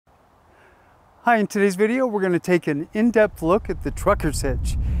Hi, in today's video we're going to take an in-depth look at the Truckers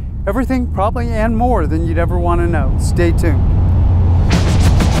Hitch. Everything probably and more than you'd ever want to know. Stay tuned.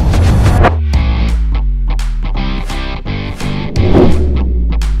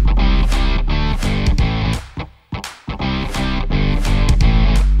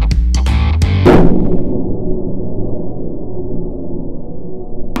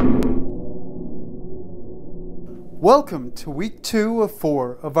 Welcome to week 2 of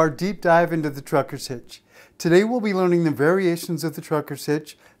 4 of our deep dive into the Truckers Hitch. Today we'll be learning the variations of the Truckers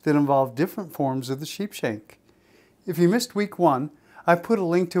Hitch that involve different forms of the sheepshank. If you missed week 1, I've put a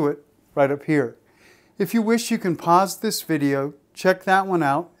link to it right up here. If you wish, you can pause this video, check that one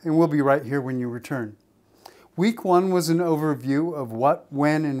out, and we'll be right here when you return. Week 1 was an overview of what,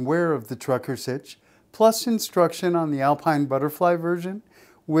 when, and where of the Truckers Hitch, plus instruction on the Alpine Butterfly version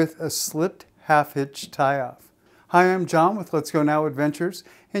with a slipped half-hitch tie-off. Hi, I'm John with Let's Go Now Adventures,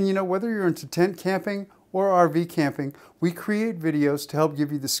 and you know, whether you're into tent camping or RV camping, we create videos to help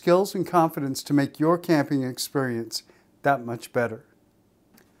give you the skills and confidence to make your camping experience that much better.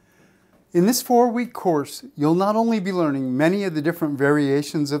 In this 4-week course, you'll not only be learning many of the different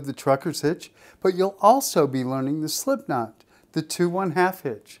variations of the Truckers Hitch, but you'll also be learning the slip knot, the 2-1/2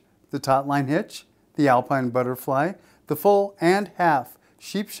 hitch, the Tautline Hitch, the Alpine Butterfly, the full and half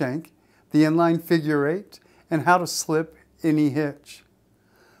Sheepshank, the Inline Figure 8, and how to slip any hitch.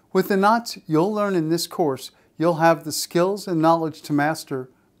 With the knots you'll learn in this course, you'll have the skills and knowledge to master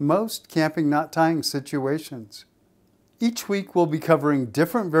most camping knot tying situations. Each week we'll be covering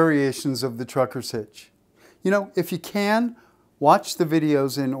different variations of the Truckers Hitch. You know, if you can, watch the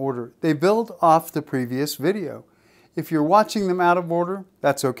videos in order. They build off the previous video. If you're watching them out of order,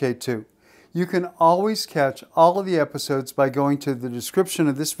 that's okay too. You can always catch all of the episodes by going to the description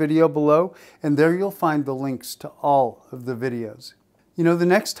of this video below, and there you'll find the links to all of the videos. You know, the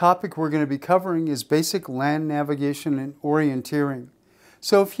next topic we're going to be covering is basic land navigation and orienteering.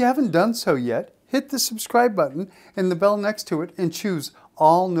 So if you haven't done so yet, hit the subscribe button and the bell next to it and choose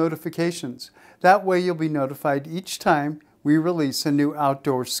all notifications. That way you'll be notified each time we release a new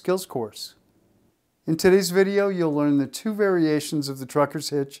outdoor skills course. In today's video, you'll learn the 2 variations of the Truckers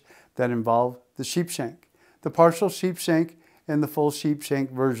Hitch that involve the sheepshank, the partial sheepshank and the full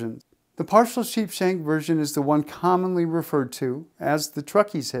sheepshank versions. The partial sheepshank version is the one commonly referred to as the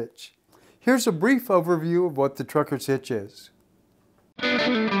Truckers Hitch. Here's a brief overview of what the Truckers Hitch is.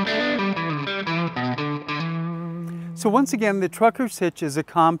 So once again, the Truckers Hitch is a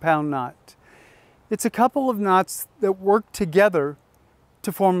compound knot. It's a couple of knots that work together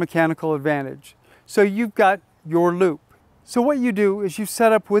to form mechanical advantage. So you've got your loop. So what you do is you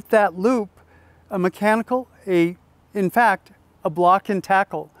set up with that loop a mechanical, in fact, a block and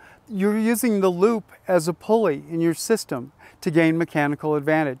tackle. You're using the loop as a pulley in your system to gain mechanical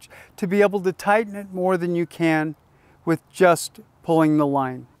advantage, to be able to tighten it more than you can with just pulling the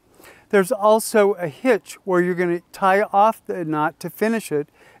line. There's also a hitch where you're going to tie off the knot to finish it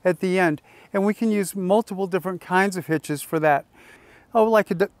at the end. And we can use multiple different kinds of hitches for that. Oh,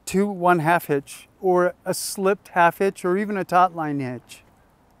 like a 2-1/2 hitch, or a slipped half hitch, or even a tautline hitch.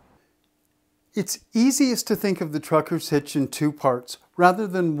 It's easiest to think of the Truckers Hitch in 2 parts, rather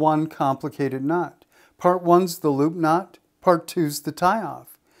than one complicated knot. Part 1's the loop knot, part 2's the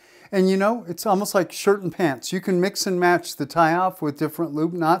tie-off. And you know, it's almost like shirt and pants. You can mix and match the tie-off with different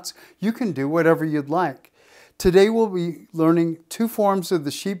loop knots. You can do whatever you'd like. Today we'll be learning 2 forms of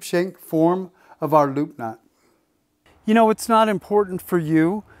the sheepshank form of our loop knot. You know, it's not important for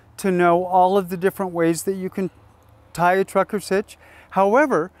you to know all of the different ways that you can tie a Truckers Hitch.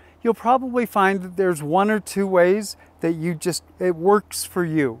 However, you'll probably find that there's 1 or 2 ways that it works for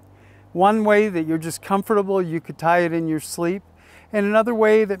you. One way that you're just comfortable, you could tie it in your sleep, and another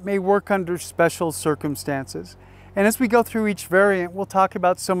way that may work under special circumstances. And as we go through each variant, we'll talk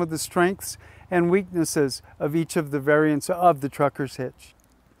about some of the strengths and weaknesses of each of the variants of the Truckers Hitch.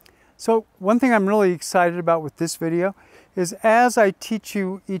 So one thing I'm really excited about with this video is as I teach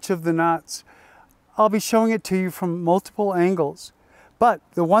you each of the knots, I'll be showing it to you from multiple angles. But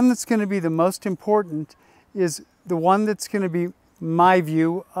the one that's going to be the most important is the one that's going to be my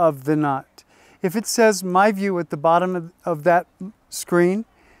view of the knot. If it says my view at the bottom of that screen,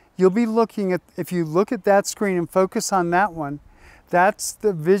 you'll be looking at, if you look at that screen and focus on that one, that's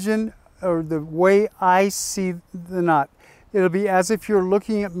the vision or the way I see the knot. It'll be as if you're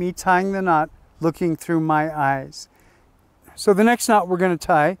looking at me tying the knot, looking through my eyes. So the next knot we're going to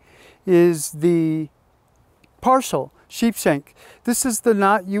tie is the partial sheepshank. This is the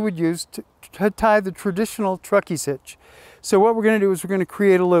knot you would use to tie the traditional Truckers Hitch. So what we're going to do is we're going to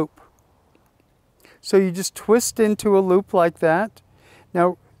create a loop. So you just twist into a loop like that.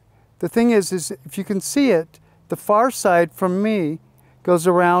 Now the thing is if you can see it, the far side from me goes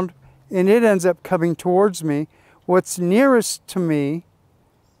around and it ends up coming towards me. What's nearest to me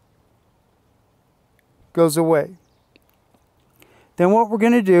goes away. Then what we're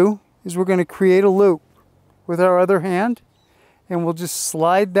going to do is we're going to create a loop with our other hand, and we'll just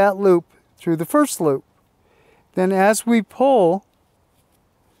slide that loop through the first loop. Then as we pull,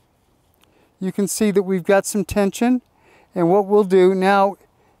 you can see that we've got some tension, and what we'll do now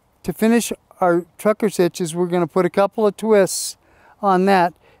to finish our trucker's hitch is we're going to put a couple of twists on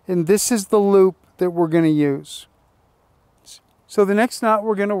that, and this is the loop that we're going to use. So the next knot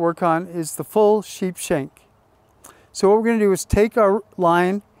we're going to work on is the full sheepshank. So what we're going to do is take our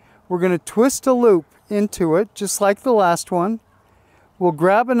line, we're going to twist a loop into it, just like the last one. We'll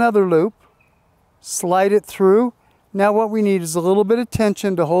grab another loop, slide it through. Now what we need is a little bit of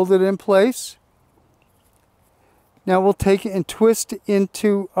tension to hold it in place. Now we'll take it and twist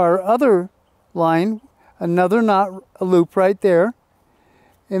into our other line, another knot, a loop right there,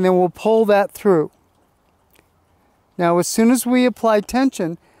 and then we'll pull that through. Now as soon as we apply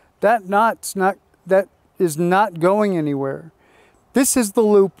tension, that is not going anywhere. This is the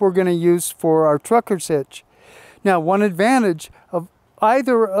loop we're going to use for our trucker's hitch. Now one advantage of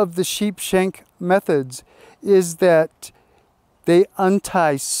either of the sheepshank methods is that they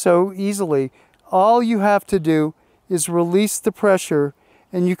untie so easily. All you have to do is release the pressure,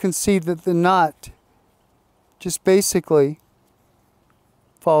 and you can see that the knot just basically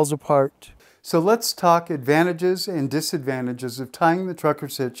falls apart. So let's talk advantages and disadvantages of tying the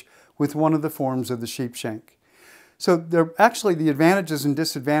trucker's hitch with one of the forms of the sheepshank. So actually the advantages and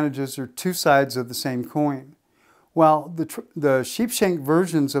disadvantages are two sides of the same coin. While the sheepshank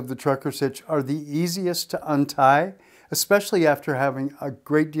versions of the trucker's hitch are the easiest to untie, especially after having a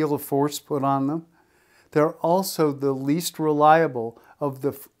great deal of force put on them, they're also the least reliable of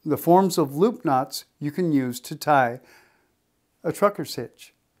the forms of loop knots you can use to tie a trucker's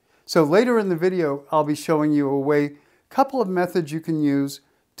hitch. So later in the video, I'll be showing you a couple of methods you can use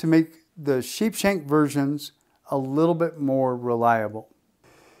to make the sheepshank versions a little bit more reliable.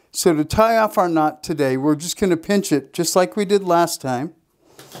 So to tie off our knot today, we're just going to pinch it just like we did last time,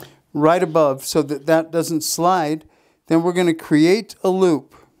 right above so that that doesn't slide. Then we're going to create a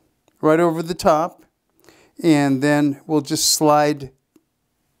loop right over the top, and then we'll just slide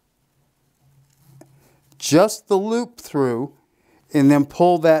just the loop through and then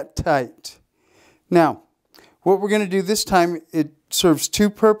pull that tight. Now, what we're going to do this time, it serves two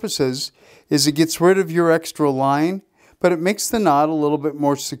purposes. It gets rid of your extra line, but it makes the knot a little bit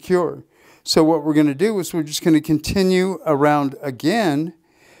more secure. So what we're going to do is we're just going to continue around again,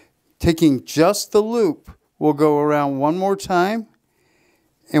 taking just the loop. We'll go around one more time,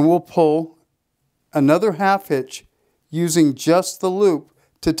 and we'll pull another half hitch using just the loop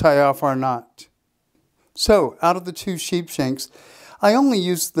to tie off our knot. So out of the two sheepshanks, I only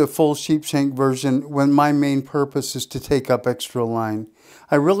use the full sheepshank version when my main purpose is to take up extra line.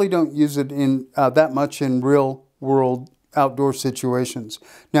 I really don't use it in that much in real world outdoor situations.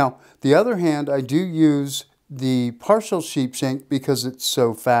 Now, the other hand, I do use the partial sheepshank because it's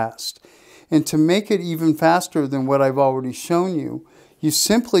so fast. And to make it even faster than what I've already shown you, you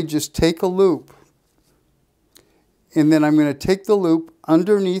simply just take a loop, and then I'm going to take the loop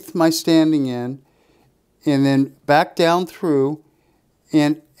underneath my standing end and then back down through,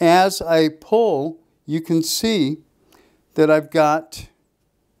 and as I pull, you can see that I've got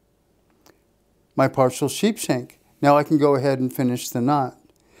my partial sheepshank. Now I can go ahead and finish the knot.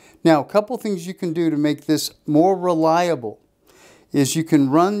 Now, a couple things you can do to make this more reliable is you can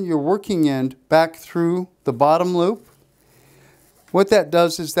run your working end back through the bottom loop. What that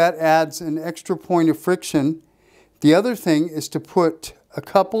does is that adds an extra point of friction. The other thing is to put a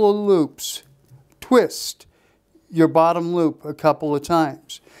couple of loops, twist your bottom loop a couple of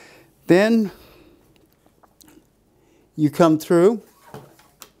times. Then you come through,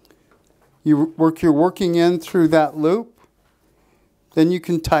 you work your working end through that loop, then you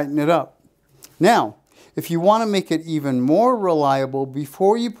can tighten it up. Now, if you want to make it even more reliable,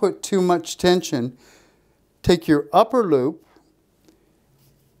 before you put too much tension, take your upper loop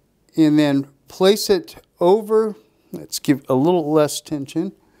and then place it over, let's give a little less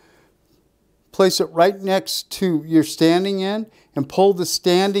tension, place it right next to your standing end and pull the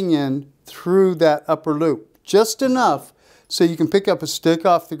standing end through that upper loop. Just enough so you can pick up a stick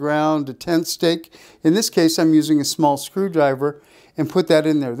off the ground, a tent stake. In this case, I'm using a small screwdriver, and put that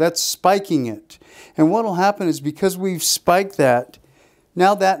in there. That's spiking it. And what will happen is because we've spiked that,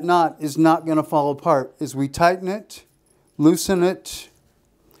 now that knot is not going to fall apart. As we tighten it, loosen it,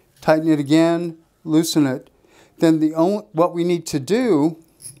 tighten it again, loosen it, then what we need to do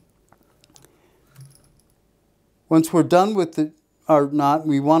Once we're done with our knot,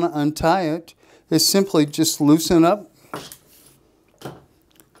 we want to untie it, is simply just loosen up,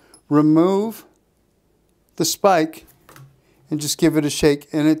 remove the spike, and just give it a shake,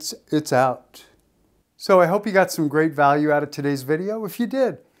 and it's out. So I hope you got some great value out of today's video. If you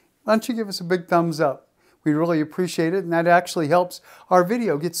did, why don't you give us a big thumbs up? We'd really appreciate it, and that actually helps our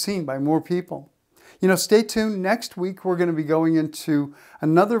video get seen by more people. You know, stay tuned. Next week, we're going to be going into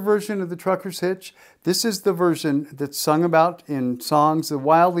another version of the Truckers Hitch. This is the version that's sung about in songs, the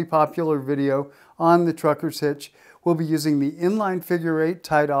wildly popular video on the Truckers Hitch. We'll be using the inline figure 8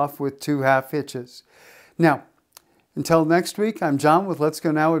 tied off with 2 half hitches. Now, until next week, I'm John with Let's Go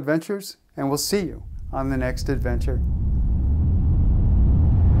Now Adventures, and we'll see you on the next adventure.